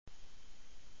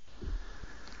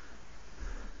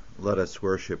Let us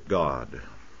worship God.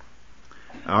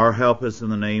 Our help is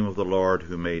in the name of the Lord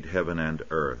who made heaven and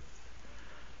earth.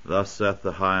 Thus saith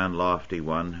the high and lofty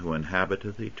one who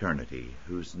inhabiteth eternity,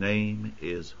 whose name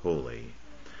is holy.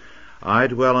 I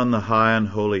dwell in the high and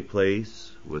holy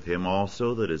place, with him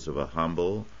also that is of a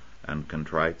humble and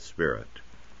contrite spirit,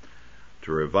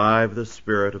 to revive the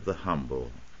spirit of the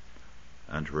humble,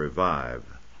 and to revive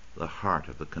the heart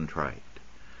of the contrite.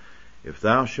 If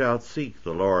thou shalt seek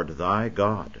the Lord thy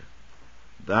God,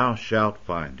 thou shalt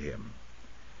find him,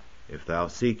 if thou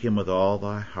seek him with all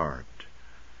thy heart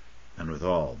and with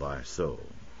all thy soul.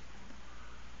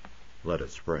 Let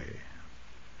us pray.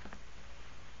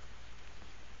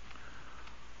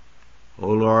 O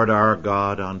Lord our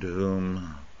God, unto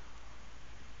whom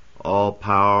all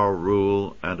power,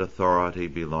 rule, and authority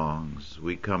belongs,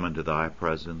 we come into thy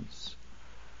presence,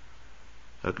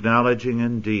 acknowledging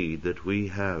indeed that we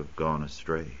have gone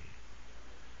astray,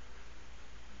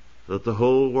 that the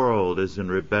whole world is in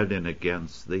rebellion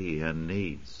against thee and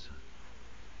needs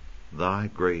thy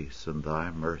grace and thy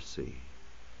mercy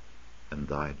and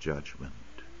thy judgment.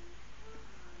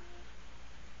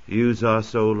 Use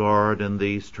us, O Lord, in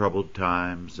these troubled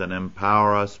times, and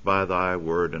empower us by thy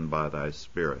word and by thy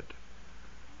Spirit,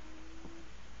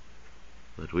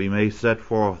 that we may set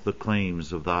forth the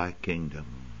claims of thy kingdom,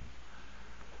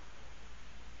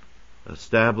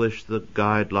 establish the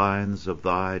guidelines of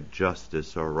thy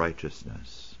justice or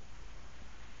righteousness,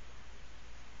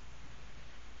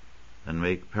 and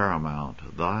make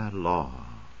paramount thy law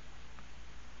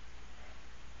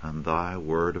and thy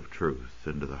word of truth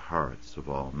into the hearts of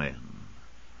all men.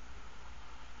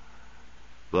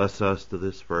 Bless us to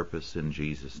this purpose in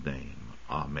Jesus' name.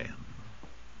 Amen.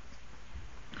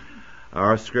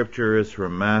 Our scripture is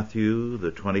from Matthew,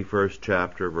 the 21st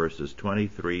chapter, verses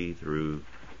 23 through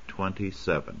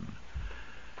 27.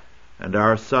 And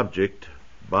our subject,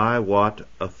 by what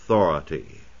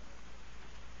authority?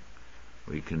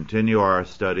 We continue our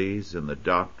studies in the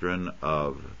doctrine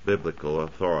of biblical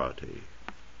authority.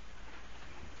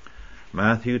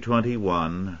 Matthew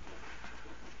 21,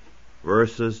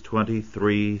 verses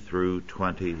 23 through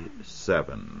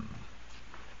 27.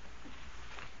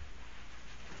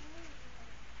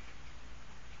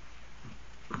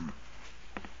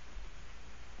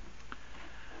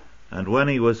 And when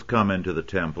he was come into the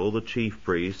temple, the chief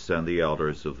priests and the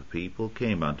elders of the people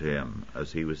came unto him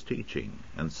as he was teaching,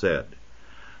 and said,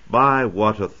 By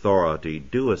what authority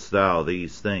doest thou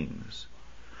these things?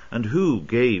 And who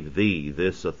gave thee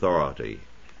this authority?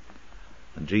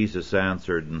 And Jesus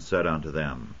answered and said unto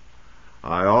them,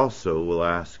 I also will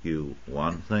ask you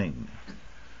one thing,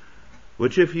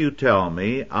 which if you tell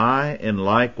me, I in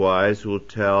likewise will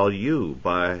tell you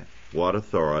by what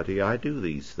authority I do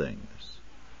these things.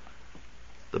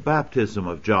 The baptism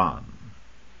of John,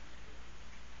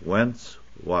 whence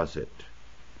was it?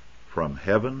 From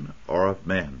heaven or of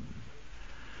men?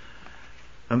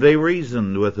 And they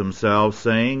reasoned with themselves,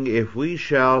 saying, If we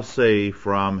shall say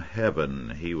from heaven,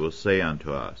 he will say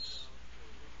unto us,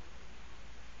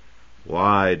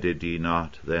 Why did ye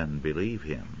not then believe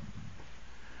him?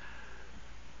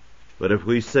 But if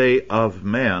we say of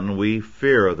men, we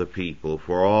fear the people,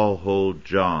 for all hold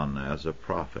John as a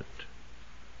prophet.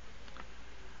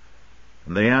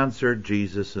 And they answered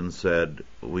Jesus and said,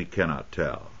 We cannot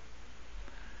tell.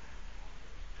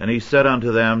 And he said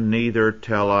unto them, Neither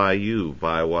tell I you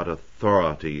by what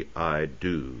authority I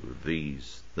do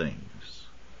these things.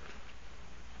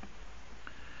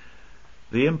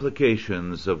 The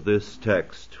implications of this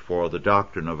text for the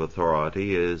doctrine of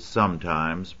authority is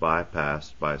sometimes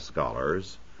bypassed by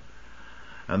scholars,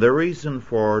 and the reason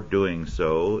for doing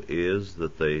so is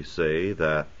that they say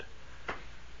that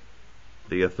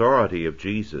the authority of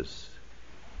Jesus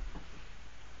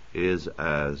is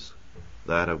as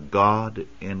that of God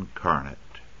incarnate,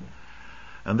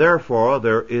 and therefore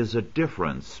there is a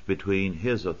difference between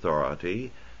his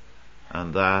authority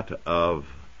and that of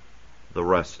the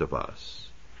rest of us.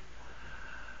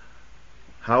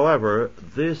 However,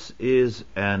 this is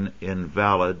an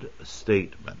invalid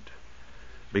statement,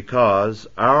 because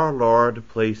our Lord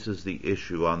places the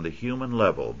issue on the human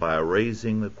level by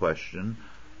raising the question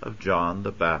of John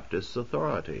the Baptist's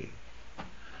authority,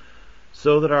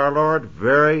 so that our Lord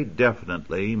very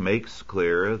definitely makes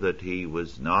clear that he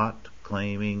was not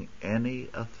claiming any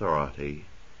authority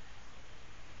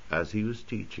as he was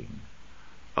teaching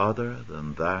other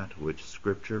than that which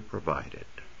Scripture provided.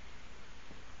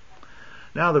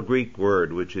 Now the Greek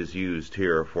word which is used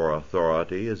here for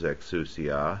authority is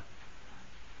exousia,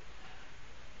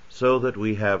 so that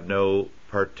we have no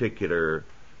particular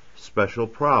special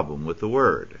problem with the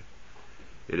word.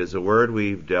 It is a word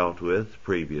we've dealt with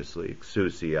previously,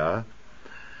 exousia,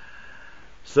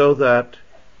 so that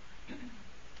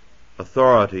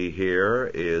authority here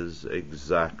is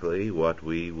exactly what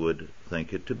we would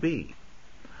think it to be.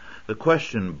 The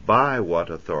question, by what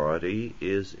authority,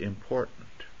 is important.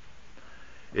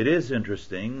 It is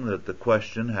interesting that the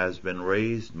question has been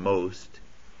raised most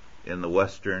in the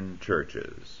Western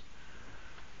churches,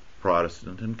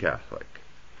 Protestant and Catholic,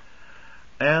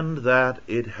 and that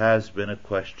it has been a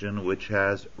question which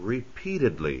has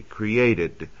repeatedly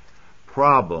created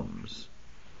problems,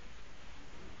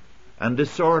 and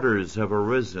disorders have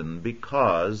arisen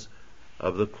because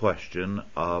of the question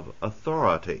of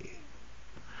authority.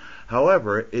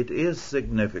 However, it is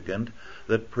significant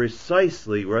that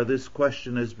precisely where this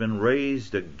question has been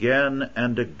raised again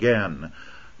and again,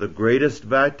 the greatest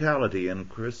vitality in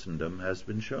Christendom has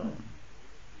been shown.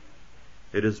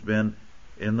 It has been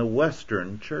in the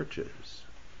Western churches.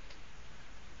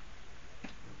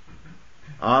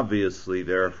 Obviously,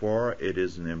 therefore, it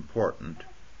is an important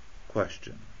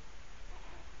question.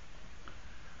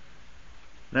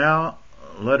 Now,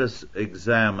 let us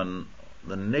examine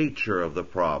the nature of the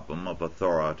problem of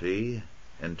authority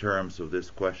in terms of this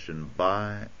question,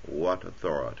 by what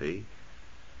authority,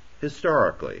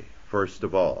 historically, first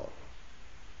of all.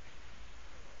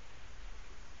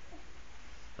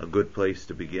 A good place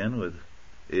to begin with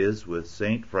is with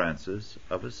St. Francis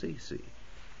of Assisi.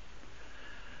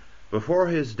 Before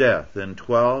his death in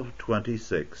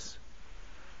 1226,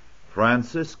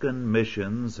 Franciscan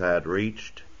missions had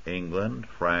reached England,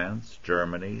 France,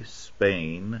 Germany,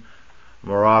 Spain,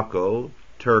 Morocco,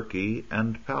 Turkey,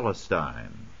 and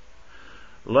Palestine.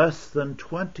 Less than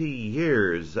 20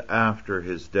 years after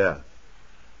his death,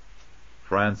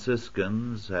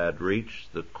 Franciscans had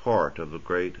reached the court of the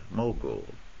great Mogul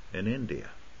in India.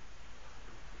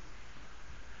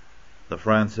 The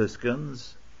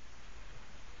Franciscans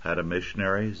had a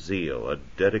missionary zeal, a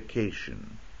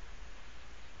dedication,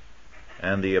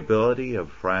 and the ability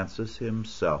of Francis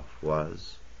himself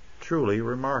was truly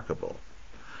remarkable.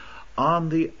 On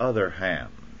the other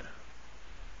hand,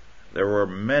 there were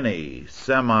many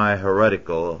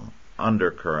semi-heretical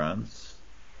undercurrents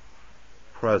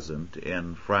present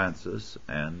in Francis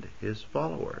and his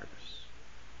followers.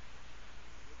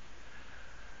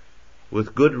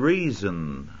 With good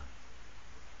reason,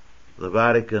 the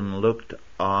Vatican looked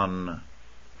on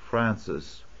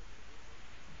Francis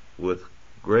with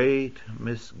great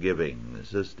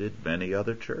misgivings, as did many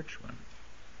other churchmen.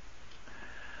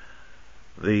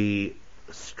 The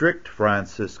strict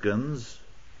Franciscans,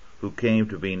 who came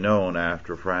to be known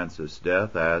after Francis'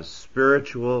 death as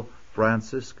spiritual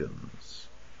Franciscans,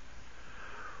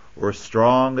 were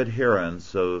strong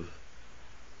adherents of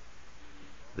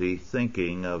the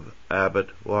thinking of Abbot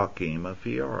Joachim of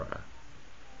Fiora.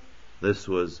 This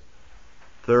was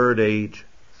Third Age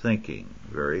thinking,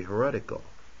 very heretical.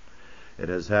 It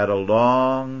has had a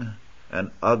long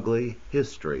and ugly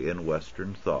history in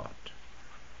Western thought.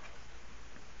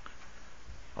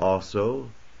 Also,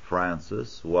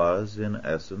 Francis was, in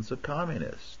essence, a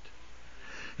communist.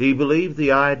 He believed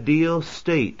the ideal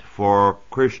state for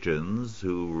Christians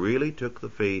who really took the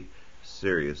faith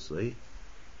seriously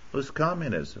was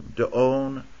communism, to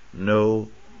own no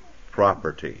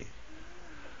property.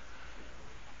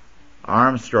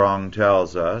 Armstrong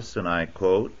tells us, and I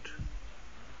quote,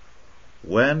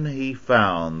 "When he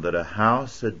found that a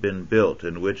house had been built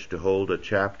in which to hold a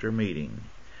chapter meeting,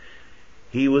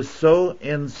 he was so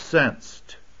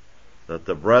incensed that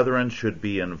the brethren should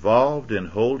be involved in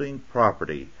holding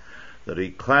property that he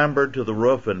clambered to the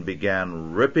roof and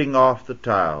began ripping off the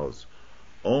tiles,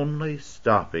 only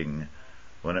stopping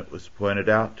when it was pointed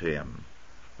out to him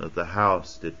that the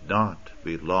house did not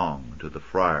belong to the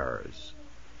friars."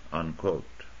 Unquote.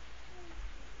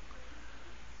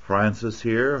 Francis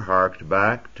here harked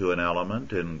back to an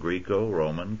element in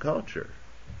Greco-Roman culture.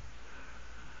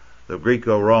 The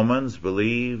Greco-Romans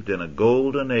believed in a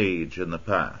golden age in the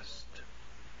past,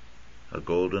 a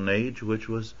golden age which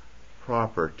was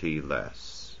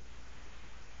propertyless,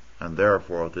 and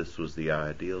therefore this was the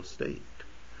ideal state.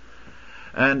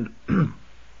 And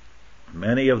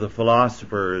many of the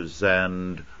philosophers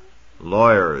and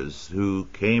lawyers who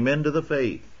came into the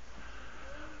faith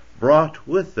brought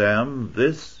with them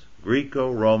this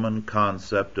Greco-Roman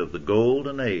concept of the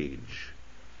golden age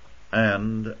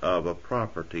and of a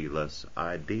propertyless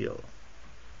ideal.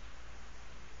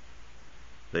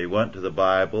 They went to the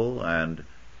Bible and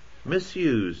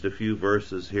misused a few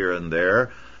verses here and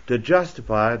there to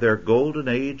justify their golden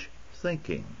age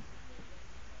thinking.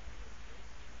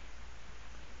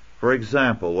 For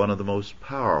example, one of the most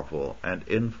powerful and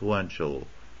influential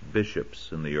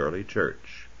bishops in the early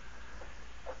church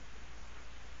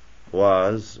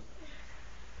was,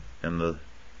 in the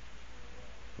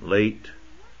late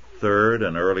 3rd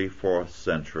and early 4th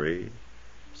century,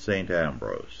 St.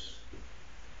 Ambrose.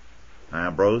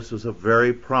 Ambrose was a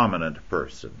very prominent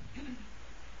person.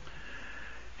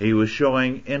 He was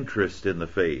showing interest in the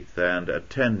faith and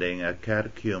attending a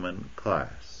catechumen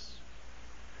class.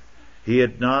 He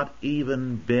had not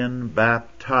even been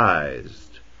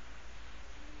baptized,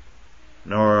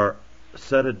 nor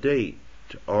set a date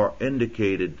or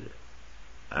indicated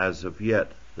as of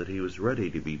yet that he was ready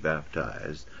to be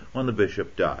baptized when the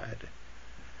bishop died.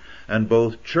 And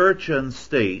both church and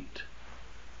state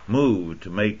moved to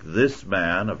make this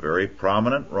man, a very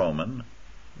prominent Roman,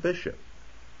 bishop,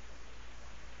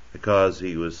 because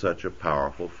he was such a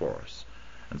powerful force.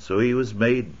 And so he was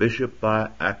made bishop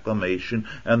by acclamation,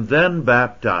 and then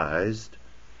baptized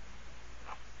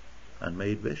and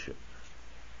made bishop.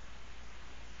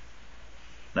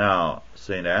 Now,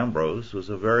 St. Ambrose was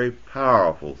a very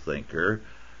powerful thinker,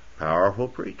 powerful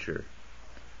preacher,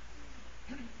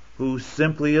 who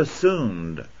simply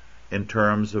assumed, in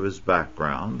terms of his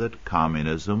background, that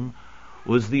communism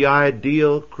was the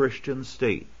ideal Christian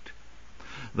state.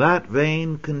 That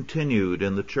vein continued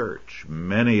in the church.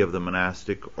 Many of the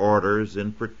monastic orders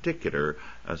in particular,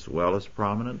 as well as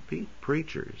prominent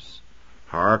preachers,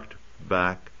 harked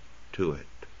back to it.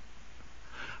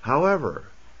 However,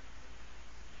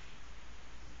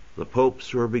 the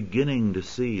popes were beginning to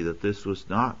see that this was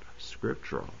not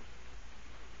scriptural,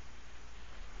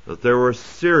 that there were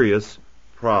serious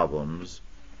problems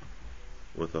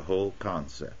with the whole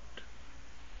concept.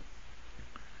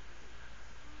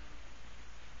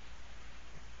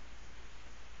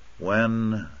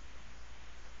 When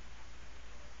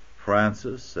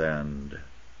Francis and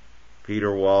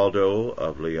Peter Waldo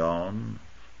of Lyon,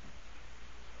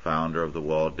 founder of the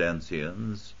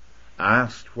Waldensians,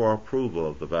 asked for approval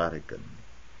of the Vatican,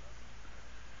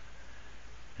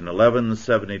 in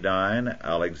 1179,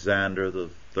 Alexander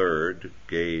III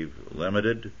gave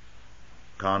limited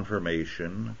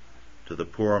confirmation to the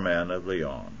poor men of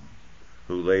Lyon,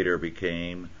 who later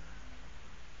became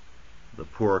the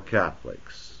Poor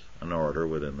Catholics, an order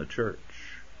within the church.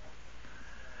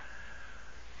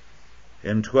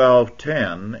 In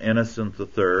 1210, Innocent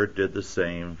III did the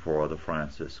same for the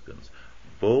Franciscans.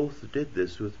 Both did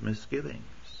this with misgivings.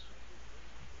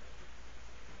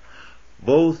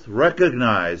 Both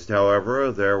recognized,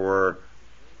 however, there were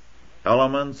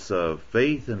elements of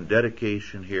faith and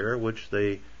dedication here which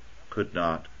they could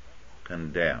not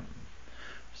condemn.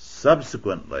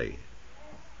 Subsequently,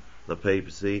 the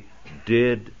papacy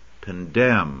did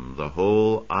condemn the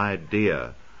whole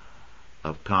idea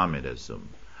of communism,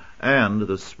 and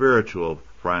the spiritual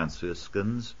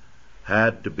Franciscans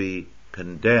had to be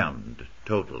condemned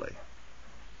totally.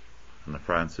 And the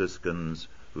Franciscans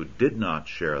who did not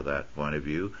share that point of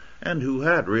view, and who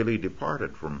had really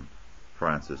departed from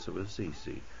Francis of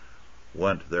Assisi,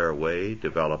 went their way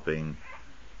developing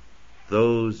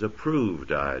those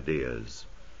approved ideas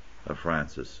of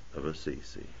Francis of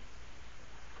Assisi.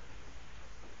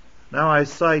 Now I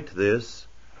cite this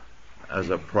as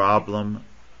a problem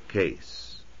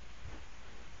case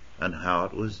and how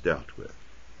it was dealt with.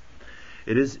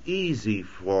 It is easy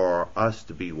for us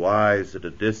to be wise at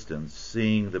a distance,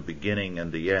 seeing the beginning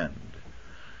and the end.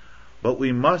 But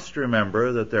we must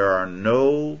remember that there are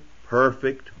no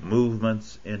perfect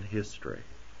movements in history.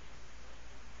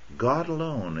 God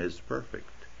alone is perfect.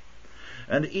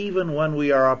 And even when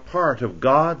we are a part of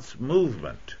God's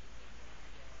movement,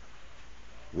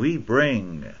 we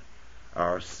bring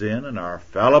our sin and our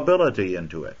fallibility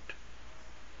into it.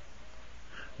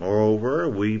 Moreover,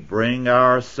 we bring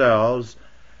ourselves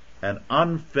an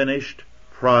unfinished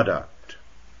product.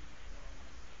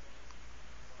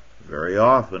 Very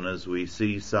often, as we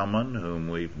see someone whom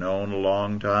we've known a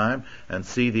long time and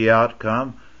see the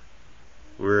outcome,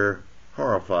 we're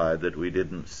horrified that we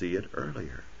didn't see it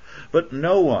earlier. But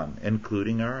no one,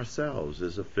 including ourselves,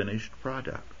 is a finished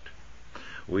product.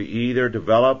 We either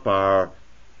develop our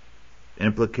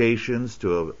implications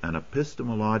to an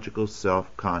epistemological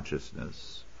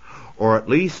self-consciousness, or at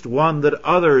least one that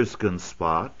others can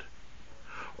spot,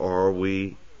 or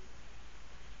we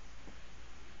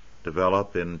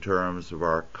develop in terms of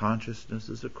our consciousness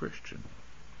as a Christian.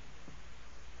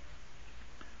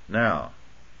 Now,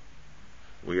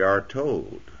 we are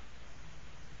told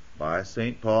by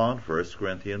St. Paul in 1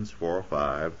 Corinthians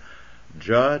 4:5,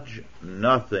 judge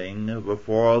nothing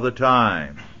before the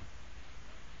time.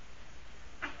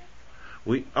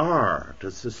 We are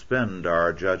to suspend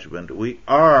our judgment. We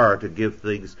are to give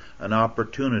things an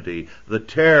opportunity, the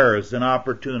tares an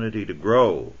opportunity to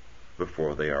grow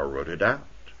before they are rooted out.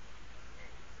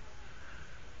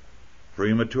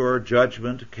 Premature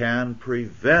judgment can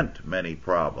prevent many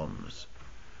problems,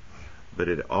 but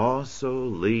it also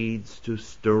leads to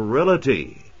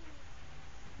sterility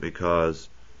because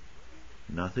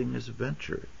nothing is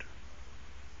ventured.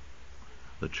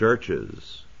 The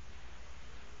churches,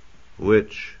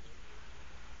 which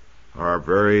are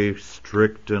very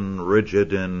strict and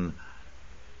rigid in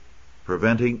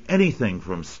preventing anything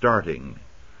from starting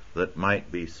that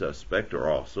might be suspect, are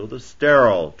also the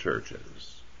sterile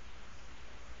churches.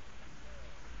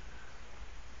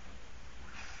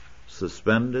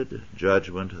 Suspended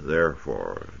judgment,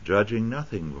 therefore, judging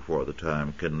nothing before the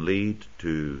time, can lead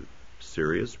to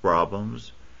serious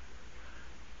problems,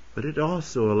 but it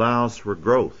also allows for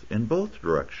growth in both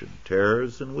directions,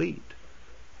 tares and wheat.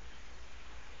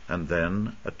 And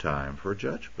then a time for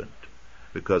judgment,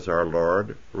 because our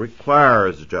Lord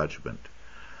requires judgment.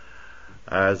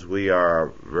 As we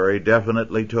are very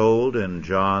definitely told in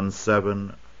John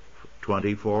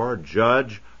 7:24,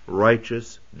 judge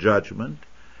righteous judgment.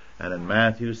 And in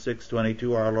Matthew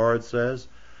 6:22, our Lord says,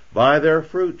 by their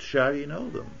fruits shall ye know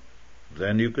them.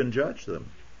 Then you can judge them.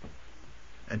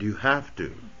 And you have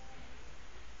to.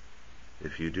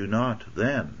 If you do not,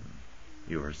 then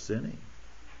you are sinning.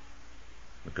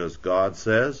 Because God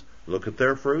says, look at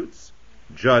their fruits,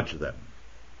 judge them.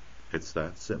 It's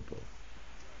that simple.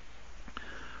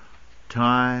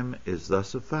 Time is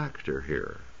thus a factor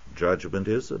here. Judgment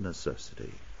is a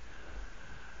necessity.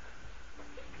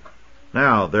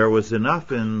 Now, there was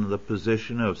enough in the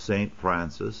position of St.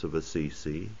 Francis of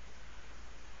Assisi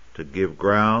to give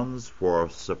grounds for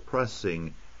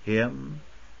suppressing him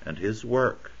and his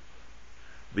work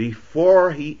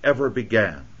before he ever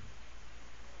began.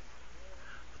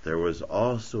 But there was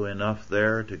also enough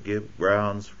there to give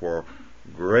grounds for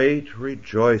great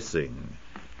rejoicing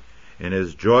in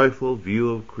his joyful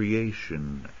view of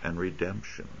creation and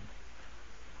redemption,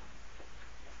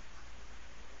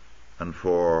 and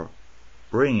for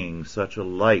bringing such a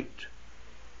light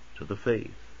to the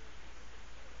faith.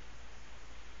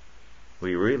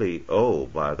 We really owe,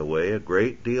 by the way, a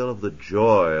great deal of the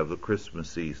joy of the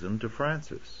Christmas season to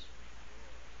Francis.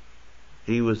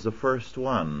 He was the first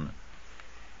one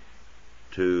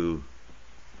to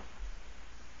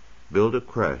build a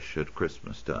creche at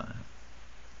Christmas time.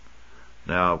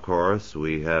 Now, of course,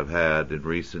 we have had in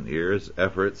recent years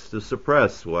efforts to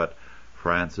suppress what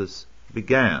Francis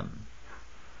began.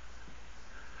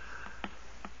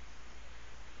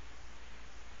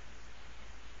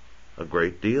 A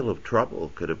great deal of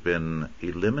trouble could have been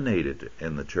eliminated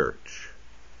in the church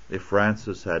if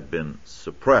Francis had been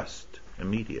suppressed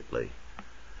immediately.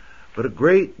 But a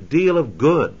great deal of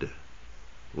good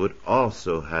would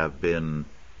also have been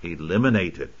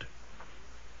eliminated,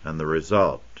 and the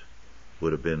result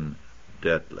would have been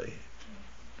deadly.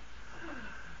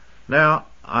 Now,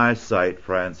 I cite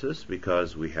Francis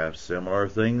because we have similar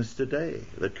things today.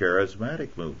 The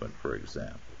charismatic movement, for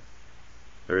example.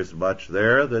 There is much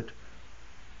there that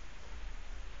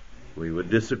we would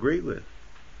disagree with.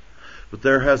 But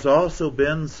there has also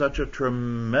been such a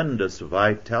tremendous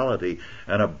vitality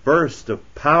and a burst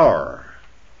of power,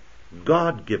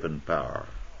 God-given power,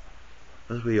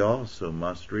 that we also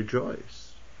must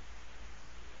rejoice.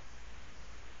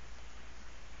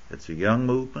 It's a young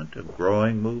movement, a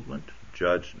growing movement.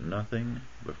 Judge nothing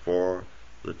before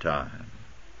the time.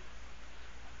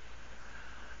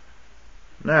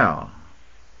 Now,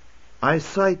 I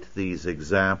cite these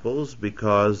examples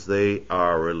because they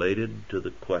are related to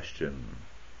the question,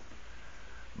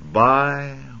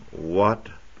 by what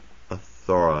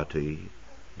authority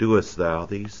doest thou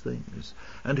these things?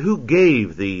 And who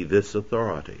gave thee this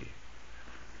authority?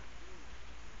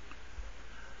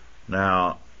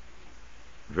 Now,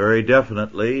 very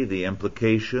definitely the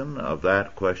implication of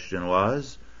that question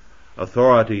was,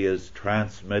 authority is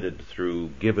transmitted through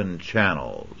given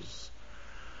channels.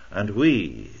 And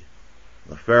we,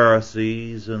 the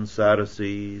Pharisees and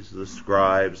Sadducees, the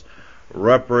scribes,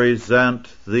 represent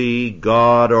the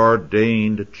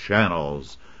God-ordained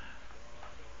channels.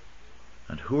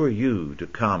 And who are you to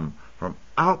come from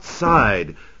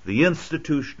outside the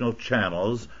institutional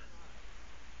channels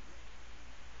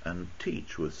and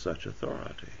teach with such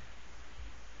authority?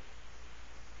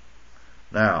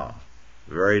 Now,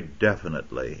 very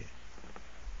definitely,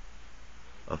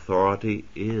 authority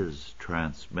is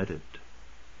transmitted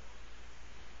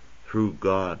through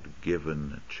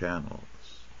God-given channels,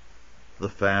 the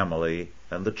family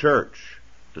and the church,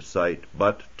 to cite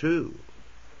but two.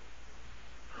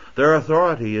 Their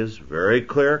authority is very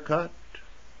clear-cut.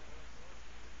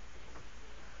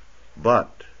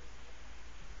 But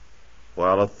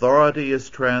while authority is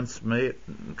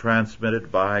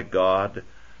transmitted by God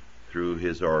through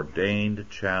His ordained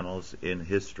channels in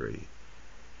history,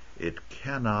 it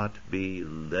cannot be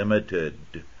limited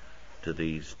to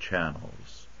these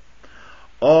channels.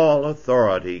 All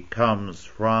authority comes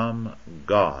from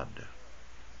God.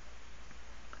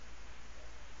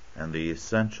 And the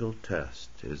essential test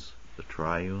is the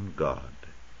triune God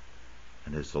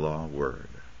and His law word.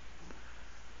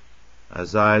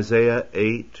 As Isaiah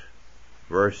 8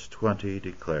 verse 20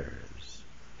 declares,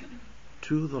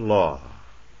 to the law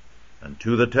and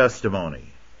to the testimony,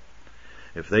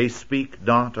 if they speak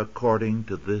not according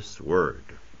to this word,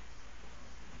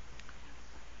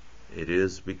 it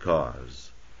is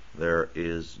because there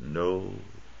is no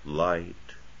light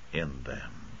in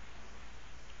them.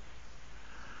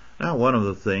 Now, one of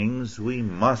the things we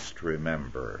must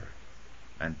remember,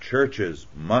 and churches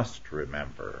must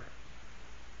remember,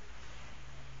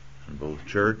 and both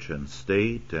church and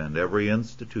state and every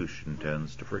institution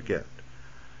tends to forget,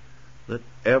 that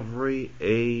every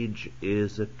age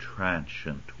is a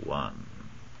transient one.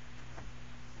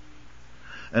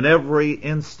 And every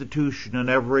institution and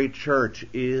every church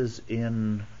is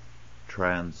in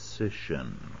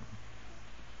transition.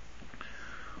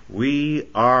 We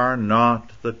are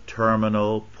not the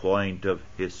terminal point of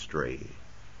history.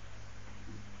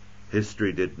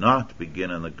 History did not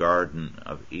begin in the Garden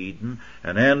of Eden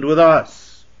and end with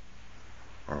us,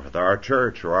 or with our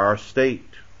church, or our state,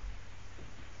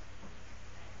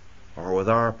 or with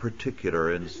our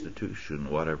particular institution,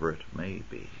 whatever it may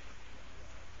be.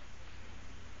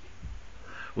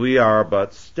 We are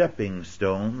but stepping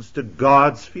stones to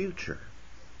God's future.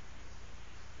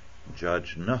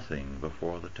 Judge nothing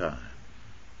before the time.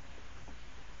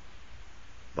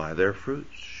 By their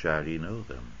fruits shall ye know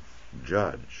them.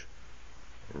 Judge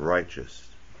righteous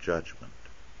judgment.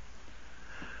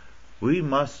 We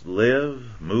must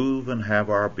live, move, and have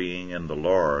our being in the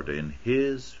Lord, in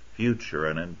His future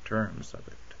and in terms of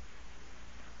it.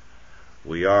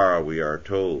 We are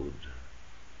told,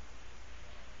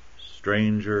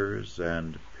 strangers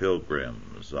and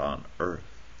pilgrims on earth,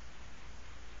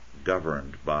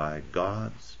 governed by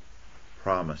God's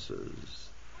promises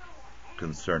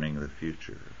concerning the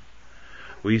future.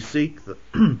 We seek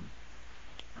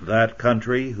that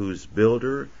country whose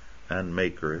builder and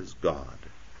maker is God,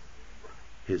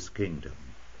 His kingdom.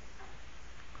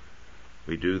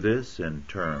 We do this in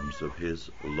terms of His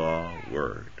law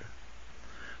word.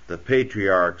 The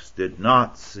patriarchs did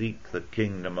not seek the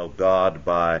kingdom of God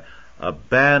by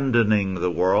abandoning the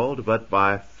world, but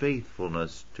by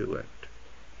faithfulness to it,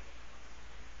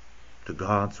 to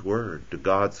God's word, to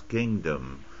God's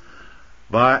kingdom,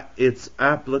 by its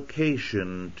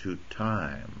application to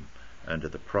time and to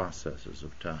the processes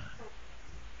of time.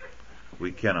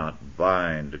 We cannot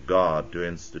bind God to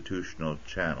institutional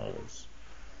channels,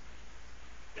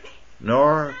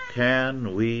 nor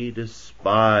can we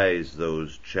despise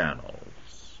those channels.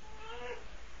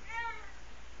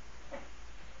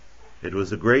 It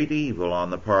was a great evil on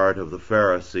the part of the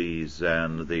Pharisees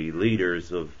and the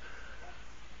leaders of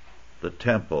the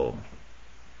temple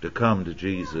to come to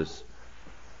Jesus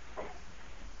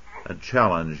and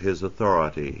challenge His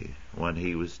authority when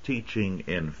He was teaching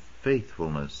in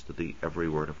faithfulness to the every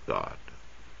word of God.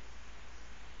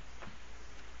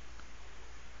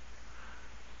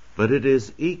 But it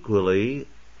is equally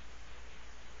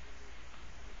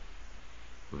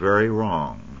very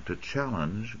wrong to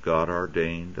challenge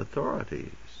God-ordained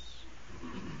authorities.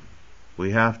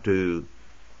 We have to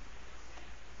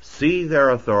see their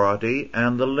authority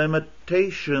and the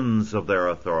limitations of their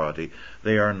authority.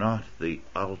 They are not the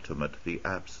ultimate, the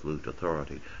absolute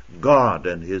authority. God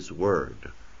and His Word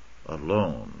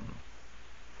alone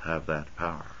have that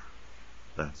power,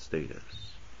 that status.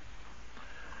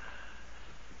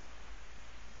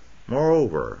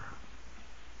 Moreover,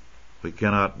 we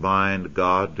cannot bind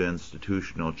God to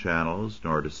institutional channels,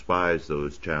 nor despise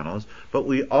those channels, but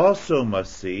we also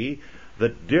must see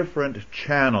that different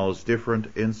channels,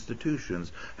 different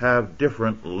institutions, have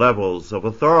different levels of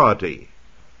authority.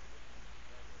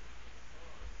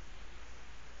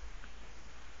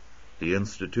 The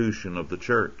institution of the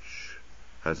church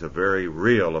has a very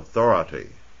real authority,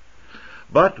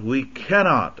 but we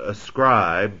cannot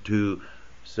ascribe to,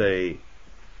 say,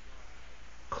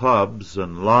 clubs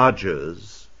and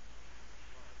lodges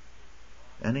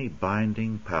any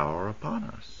binding power upon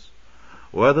us,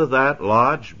 whether that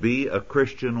lodge be a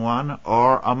Christian one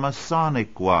or a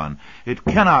Masonic one. It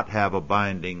cannot have a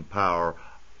binding power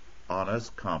on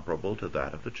us comparable to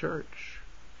that of the church.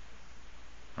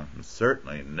 and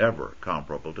certainly never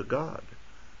comparable to God.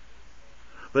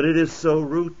 But it is so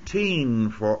routine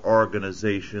for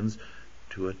organizations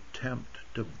to attempt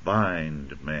to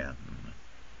bind men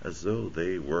as though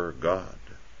they were God.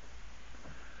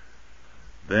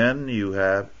 Then you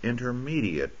have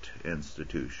intermediate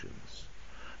institutions,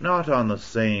 not on the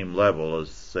same level as,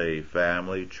 say,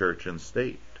 family, church, and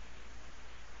state.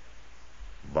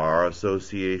 Bar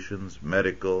associations,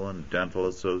 medical and dental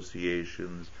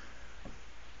associations,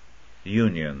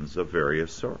 unions of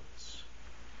various sorts.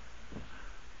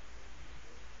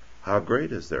 How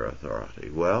great is their authority?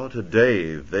 Well,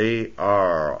 today they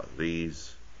are,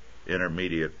 these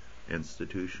intermediate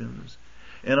institutions,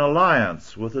 in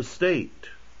alliance with the state.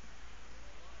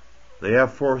 They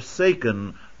have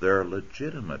forsaken their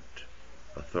legitimate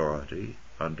authority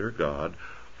under God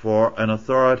for an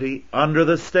authority under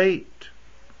the state.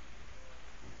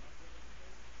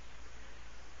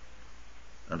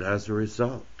 And as a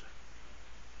result,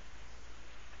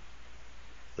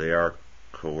 they are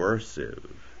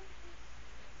coercive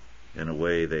in a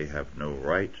way they have no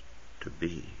right to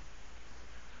be.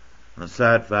 And the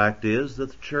sad fact is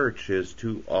that the church is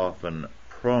too often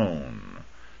prone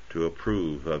to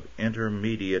approve of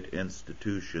intermediate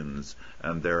institutions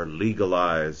and their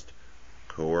legalized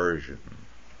coercion.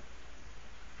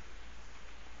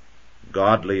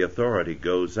 Godly authority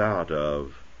goes out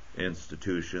of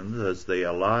institutions as they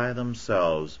ally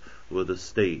themselves with the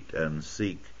state and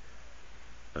seek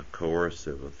a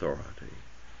coercive authority.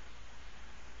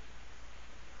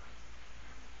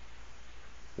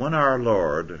 When our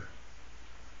Lord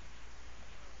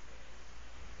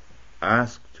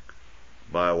asked,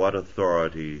 "By what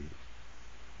authority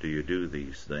do you do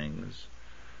these things?"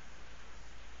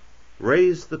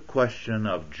 raised the question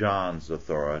of John's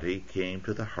authority came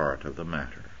to the heart of the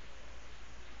matter.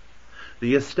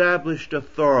 The established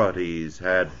authorities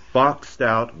had boxed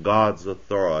out God's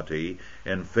authority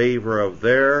in favor of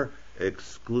their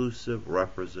exclusive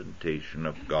representation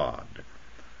of God.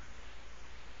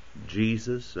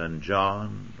 Jesus and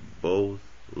John both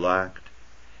lacked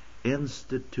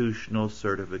institutional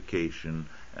certification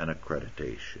and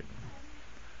accreditation.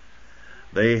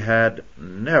 They had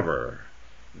never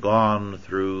gone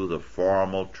through the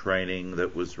formal training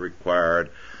that was required,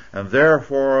 and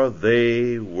therefore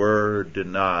they were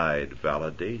denied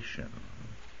validation.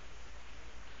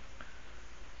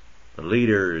 The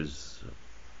leaders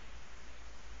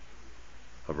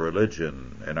of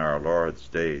religion in our Lord's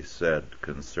day said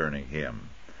concerning him,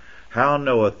 "How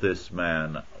knoweth this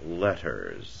man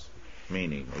letters,"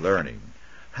 meaning learning,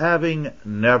 "having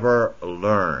never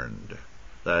learned,"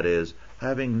 that is,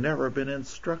 having never been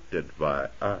instructed by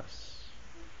us.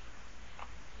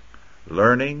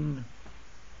 Learning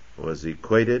was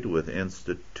equated with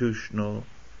institutional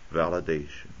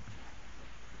validation.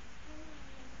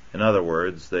 In other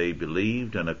words, they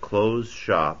believed in a closed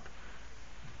shop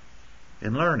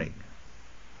in learning.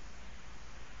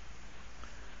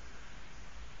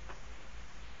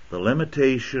 The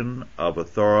limitation of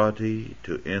authority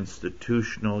to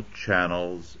institutional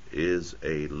channels is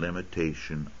a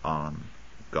limitation on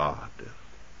God.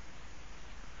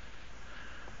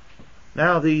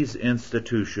 Now these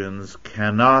institutions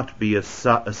cannot be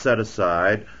set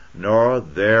aside, nor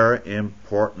their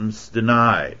importance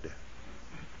denied.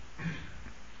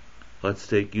 Let's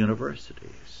take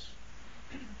universities.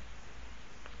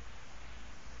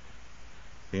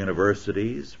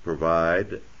 Universities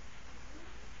provide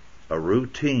a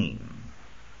routine,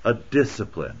 a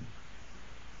discipline.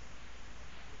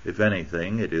 If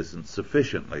anything, it isn't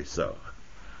sufficiently so.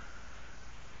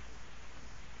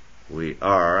 We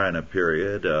are in a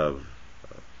period of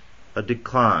a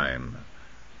decline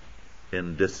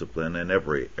in discipline in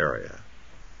every area.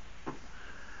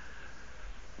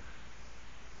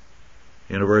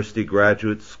 University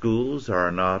graduate schools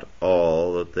are not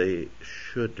all that they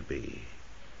should be.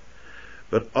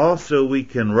 But also we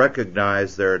can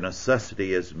recognize their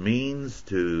necessity as means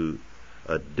to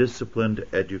a disciplined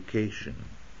education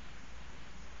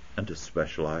and to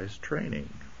specialized training.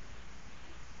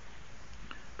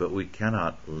 But we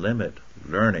cannot limit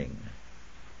learning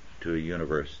to a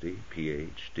university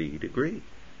PhD degree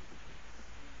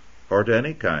or to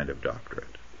any kind of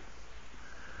doctorate.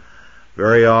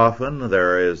 Very often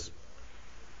there is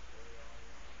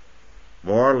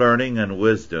more learning and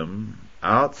wisdom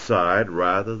outside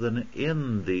rather than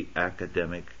in the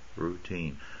academic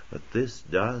routine. But this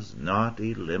does not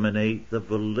eliminate the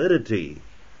validity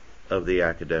of the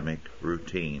academic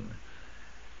routine.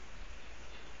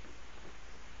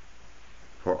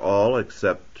 For all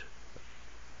except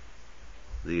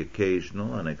the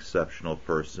occasional and exceptional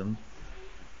person,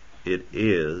 it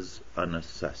is a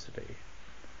necessity.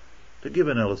 To give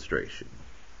an illustration,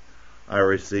 I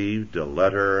received a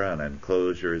letter and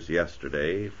enclosures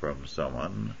yesterday from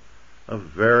someone of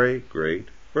very great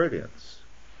brilliance,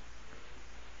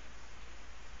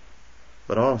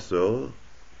 but also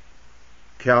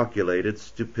calculated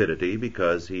stupidity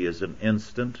because he is an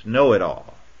instant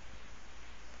know-it-all.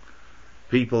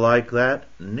 People like that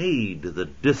need the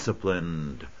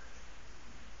disciplined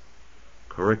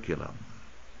curriculum.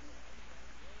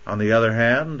 On the other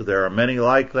hand, there are many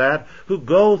like that who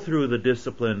go through the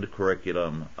disciplined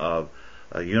curriculum of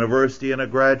a university and a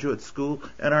graduate school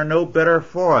and are no better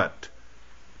for it.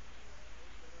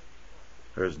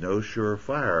 There's no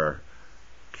surefire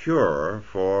cure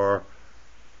for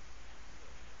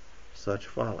such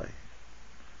folly.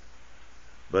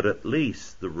 But at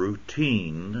least the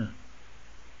routine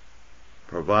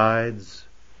provides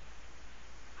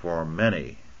for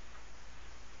many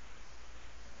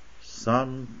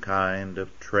some kind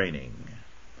of training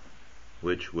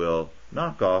which will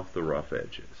knock off the rough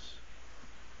edges,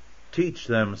 teach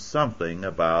them something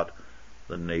about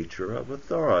the nature of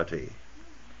authority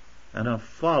and of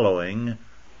following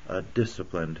a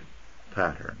disciplined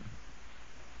pattern.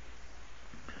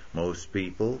 Most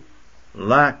people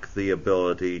lack the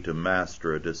ability to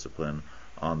master a discipline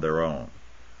on their own.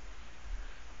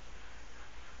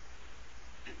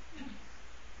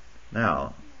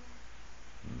 Now,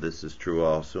 this is true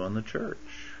also in the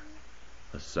church.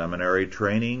 A seminary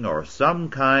training or some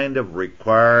kind of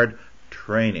required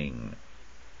training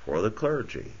for the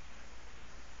clergy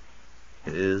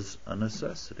is a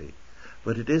necessity.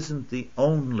 But it isn't the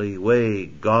only way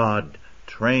God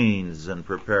trains and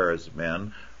prepares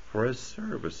men for His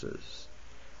services.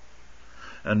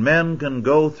 And men can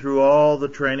go through all the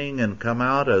training and come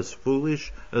out as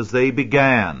foolish as they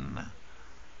began.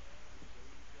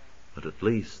 But at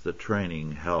least the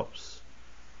training helps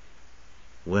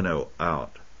winnow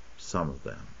out some of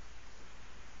them.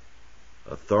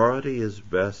 Authority is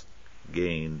best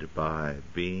gained by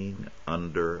being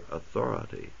under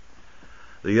authority,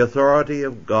 the authority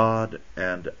of God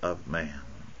and of man.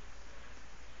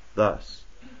 Thus,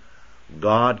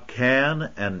 God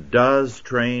can and does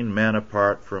train men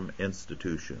apart from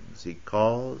institutions. He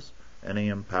calls and He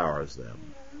empowers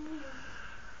them.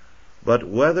 But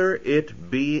whether it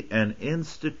be an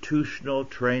institutional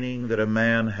training that a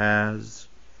man has,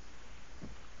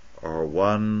 or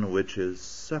one which is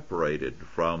separated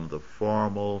from the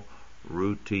formal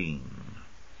routine,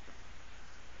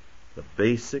 the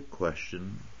basic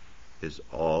question is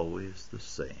always the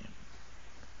same.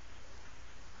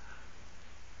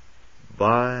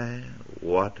 By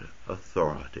what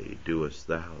authority doest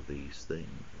thou these things?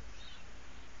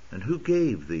 And who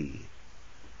gave thee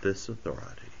this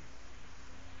authority?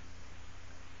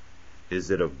 Is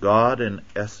it of God in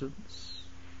essence?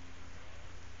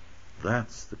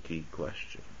 That's the key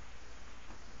question.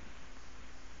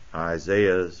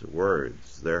 Isaiah's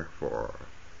words, therefore,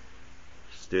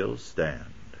 still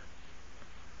stand.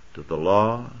 To the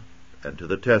law and to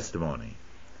the testimony,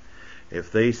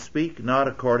 if they speak not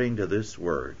according to this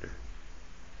word,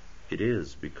 it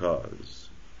is because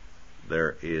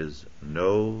there is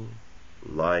no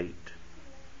light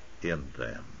in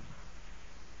them.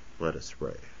 Let us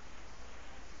pray.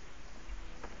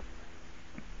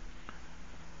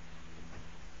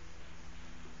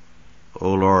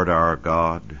 O Lord our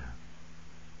God,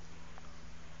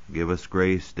 give us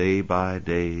grace day by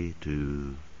day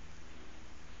to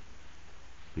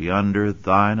be under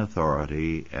Thine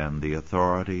authority and the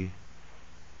authority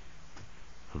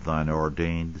of Thine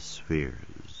ordained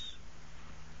spheres,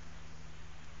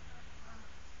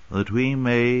 that we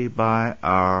may by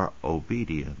our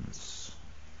obedience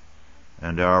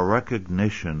and our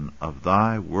recognition of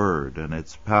Thy word and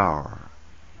its power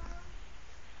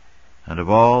and of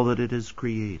all that it has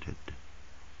created,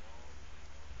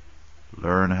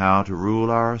 learn how to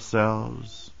rule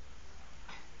ourselves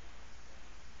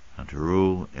and to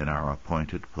rule in our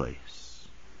appointed place.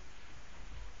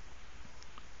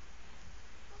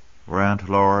 Grant,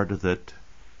 Lord, that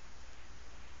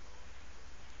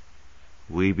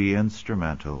we be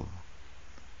instrumental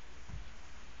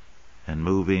in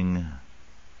moving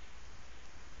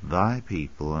Thy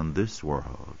people in this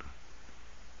world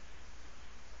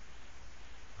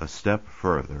a step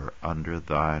further under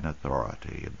Thine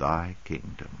authority, Thy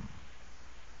kingdom.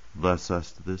 Bless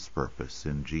us to this purpose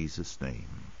in Jesus' name.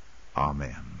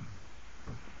 Amen.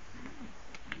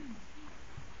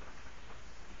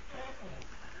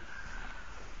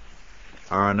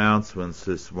 Our announcements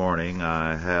this morning,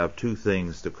 I have two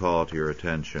things to call to your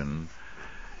attention.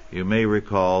 You may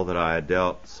recall that I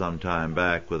dealt some time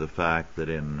back with the fact that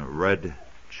in Red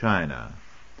China,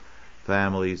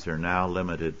 families are now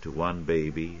limited to one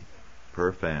baby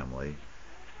per family,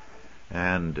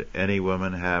 and any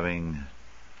women having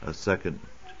a second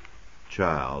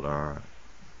child are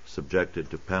subjected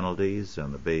to penalties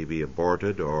and the baby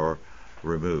aborted or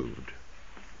removed.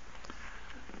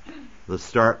 The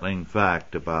startling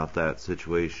fact about that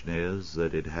situation is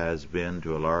that it has been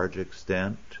to a large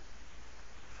extent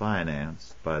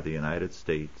financed by the United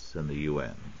States and the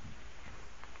UN.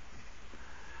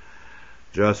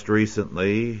 Just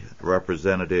recently,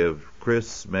 Representative Chris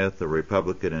Smith, a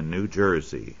Republican in New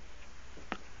Jersey,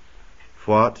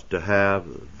 fought to have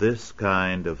this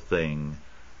kind of thing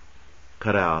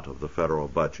cut out of the federal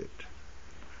budget.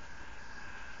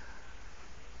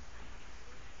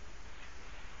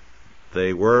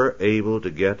 They were able to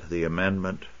get the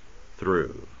amendment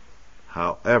through.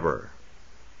 However,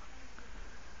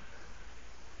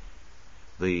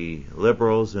 the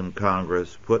liberals in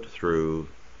Congress put through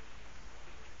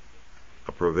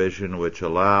a provision which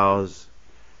allows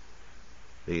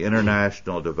the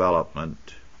International Development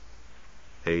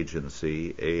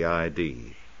Agency,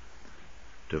 AID,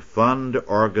 to fund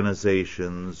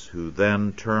organizations who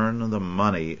then turn the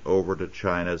money over to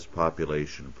China's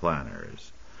population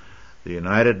planners. The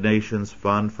United Nations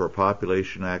Fund for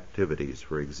Population Activities,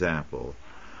 for example,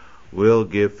 will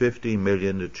give $50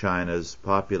 million to China's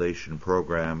population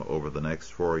program over the next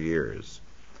 4 years.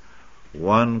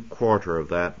 1/4 of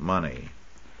that money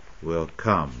will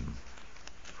come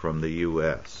from the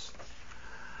U.S.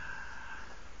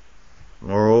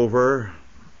 Moreover,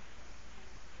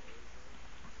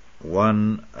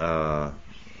 one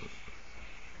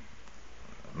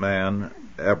man,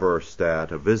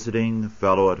 Eberstadt, a visiting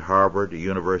fellow at Harvard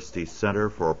University Center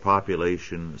for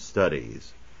Population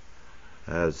Studies,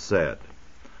 has said,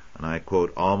 and I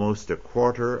quote, "Almost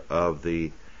 1/4 of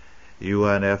the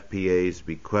UNFPA's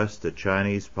bequest to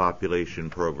Chinese population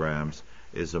programs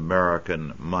is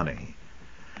American money.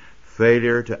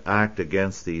 Failure to act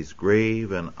against these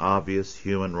grave and obvious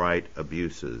human right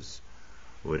abuses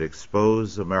would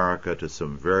expose America to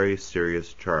some very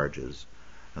serious charges,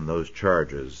 and those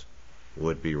charges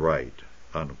would be right,"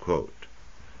 unquote.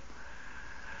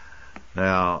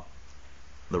 Now,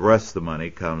 the rest of the money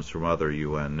comes from other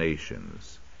UN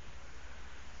nations.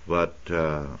 But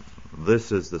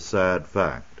this is the sad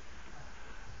fact.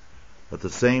 At the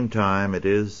same time, it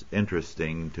is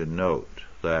interesting to note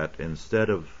that instead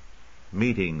of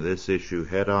meeting this issue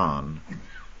head-on,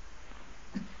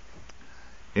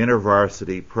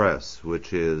 InterVarsity Press,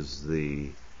 which is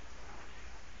the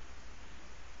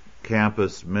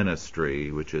campus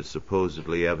ministry, which is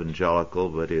supposedly evangelical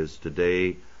but is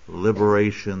today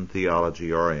liberation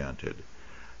theology oriented,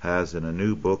 has in a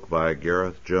new book by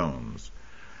Gareth Jones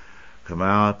come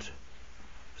out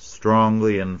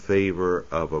strongly in favor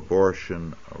of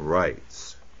abortion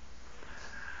rights.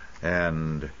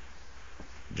 And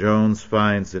Jones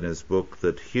finds in his book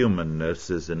that humanness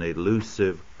is an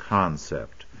elusive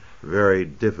concept, very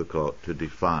difficult to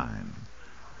define.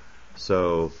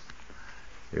 So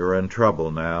you're in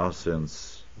trouble now,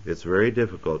 since it's very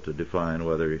difficult to define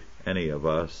whether any of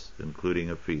us,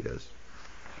 including a fetus,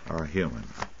 are human.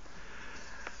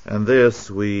 And this,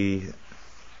 we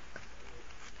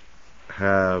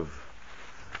have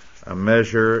a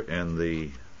measure in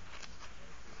the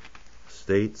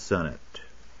State Senate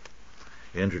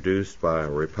introduced by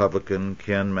Republican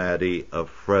Ken Maddy of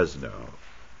Fresno,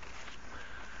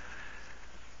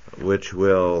 which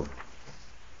will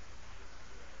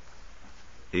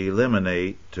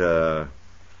eliminate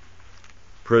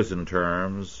prison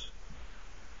terms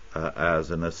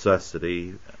as a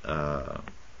necessity,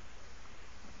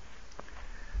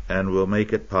 and will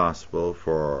make it possible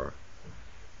for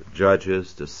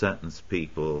judges to sentence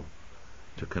people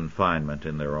to confinement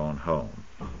in their own home.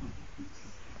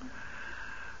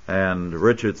 And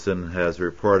Richardson has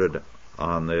reported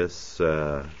on this.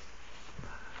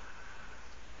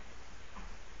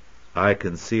 I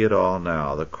can see it all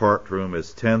now. The courtroom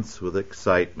is tense with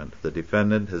excitement. The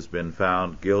defendant has been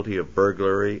found guilty of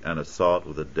burglary and assault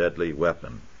with a deadly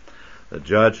weapon. The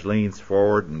judge leans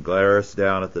forward and glares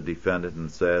down at the defendant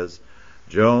and says,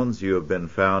 "Jones, you have been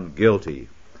found guilty,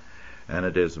 and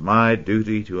it is my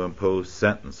duty to impose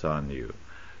sentence on you.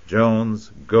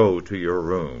 Jones, go to your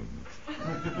room."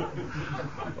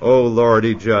 "Oh,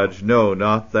 Lordy, Judge, no,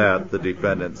 not that," the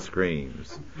defendant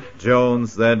screams.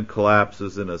 Jones then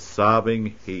collapses in a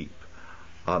sobbing heap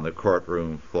on the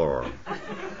courtroom floor.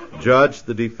 "Judge,"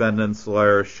 the defendant's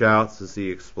lawyer shouts as he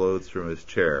explodes from his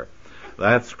chair,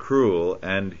 "that's cruel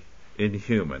and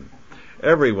inhuman.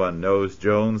 Everyone knows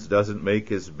Jones doesn't make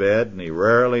his bed, and he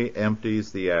rarely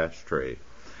empties the ashtray.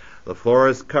 The floor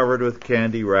is covered with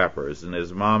candy wrappers, and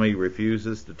his mommy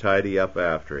refuses to tidy up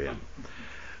after him.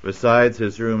 Besides,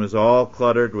 his room is all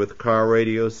cluttered with car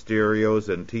radios, stereos,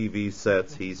 and TV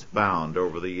sets he's found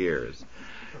over the years.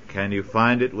 Can you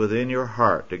find it within your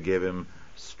heart to give him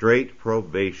straight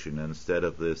probation instead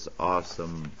of this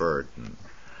awesome burden?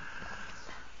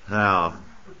 Now,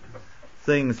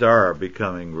 things are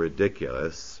becoming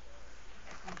ridiculous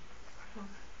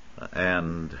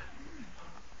and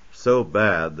so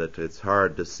bad that it's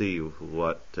hard to see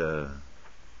what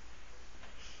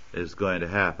is going to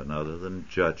happen other than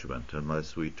judgment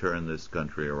unless we turn this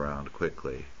country around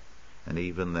quickly. And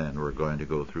even then we're going to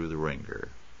go through the ringer.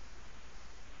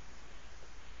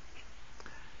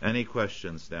 Any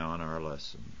questions now on our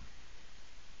lesson?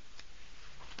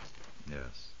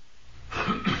 Yes.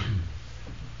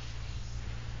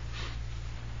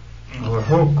 Well, the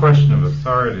whole question of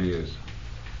authority is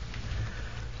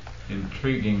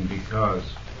intriguing because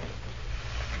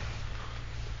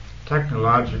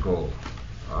technological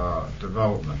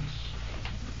developments,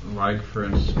 like, for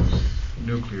instance,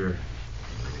 nuclear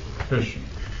fission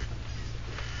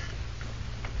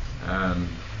and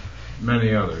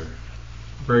many other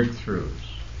breakthroughs,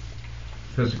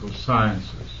 physical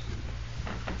sciences,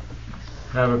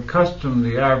 have accustomed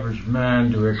the average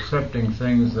man to accepting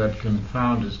things that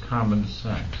confound his common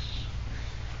sense.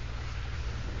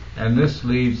 And this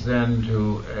leads then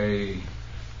to a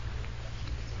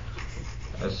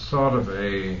sort of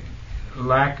a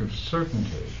lack of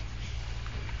certainty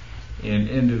in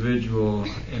individual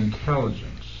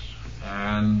intelligence.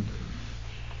 And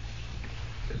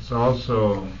it's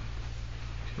also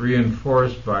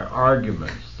reinforced by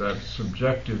arguments that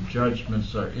subjective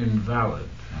judgments are invalid.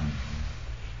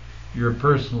 Your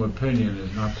personal opinion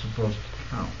is not supposed to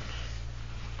count.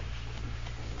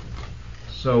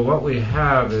 So what we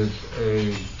have is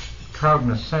a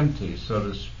cognoscenti, so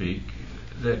to speak,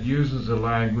 that uses a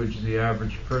language the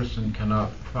average person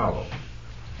cannot follow.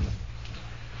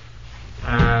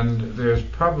 And there's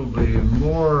probably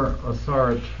more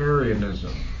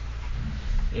authoritarianism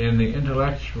in the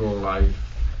intellectual life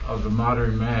of the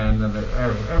modern man than there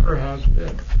ever has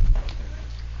been.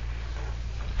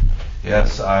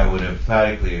 Yes, I would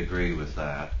emphatically agree with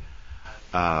that.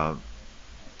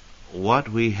 What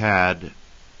we had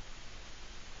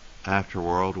after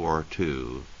World War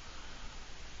II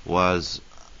was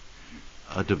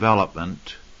a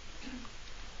development,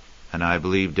 and I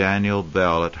believe Daniel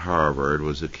Bell at Harvard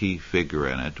was a key figure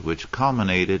in it, which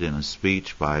culminated in a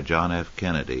speech by John F.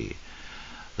 Kennedy,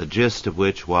 the gist of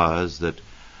which was that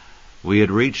we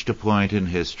had reached a point in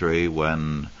history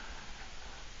when,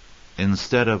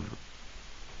 instead of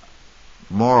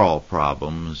moral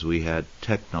problems, we had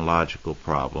technological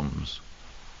problems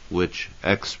which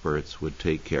experts would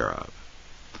take care of.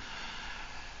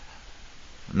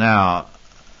 Now,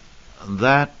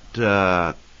 that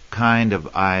kind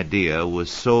of idea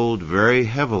was sold very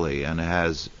heavily and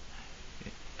has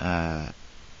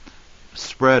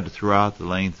spread throughout the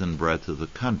length and breadth of the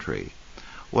country.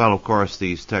 Well, of course,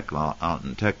 these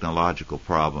technological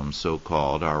problems,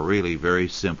 so-called, are really very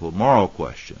simple moral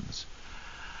questions.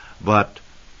 But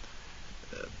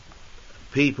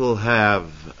people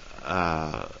have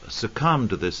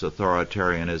succumbed to this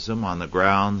authoritarianism on the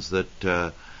grounds that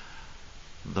the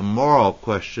moral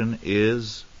question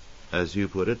is, as you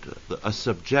put it, a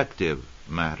subjective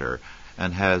matter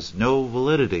and has no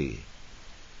validity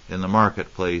in the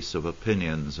marketplace of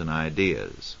opinions and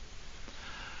ideas.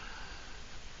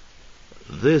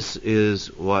 This is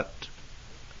what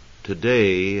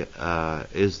today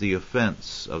is the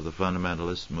offense of the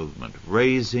fundamentalist movement,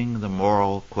 raising the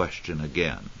moral question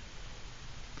again.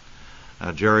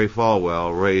 Now, Jerry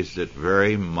Falwell raised it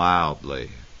very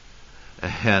mildly,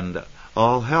 and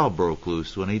all hell broke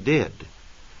loose when he did,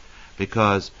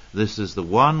 because this is the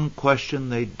one question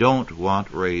they don't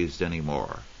want raised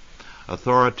anymore.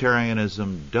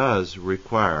 Authoritarianism does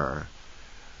require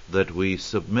that we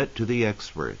submit to the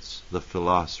experts, the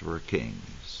philosopher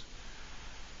kings,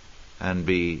 and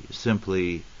be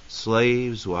simply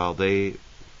slaves while they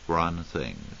run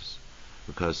things,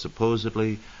 because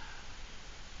supposedly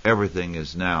everything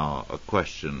is now a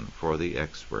question for the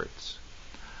experts,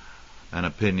 an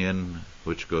opinion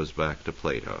which goes back to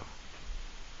Plato.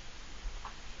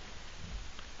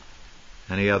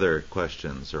 Any other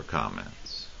questions or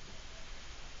comments?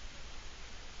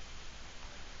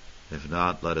 If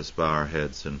not, let us bow our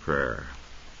heads in prayer.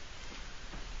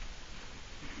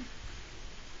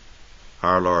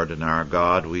 Our Lord and our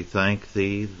God, we thank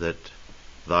Thee that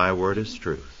Thy word is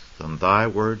truth, and Thy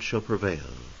word shall prevail,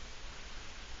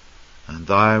 and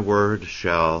Thy word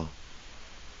shall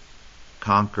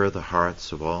conquer the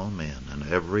hearts of all men,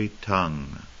 and every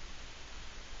tongue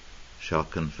shall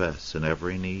confess and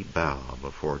every knee bow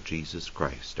before Jesus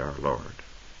Christ our Lord.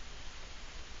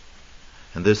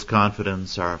 In this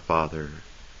confidence, our Father,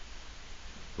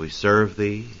 we serve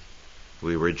Thee,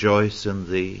 we rejoice in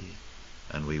Thee,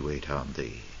 and we wait on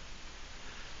Thee.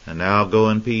 And now go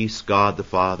in peace. God the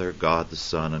Father, God the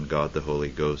Son, and God the Holy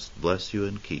Ghost bless you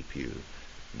and keep you,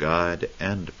 guide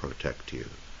and protect you,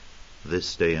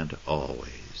 this day and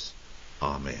always.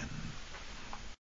 Amen.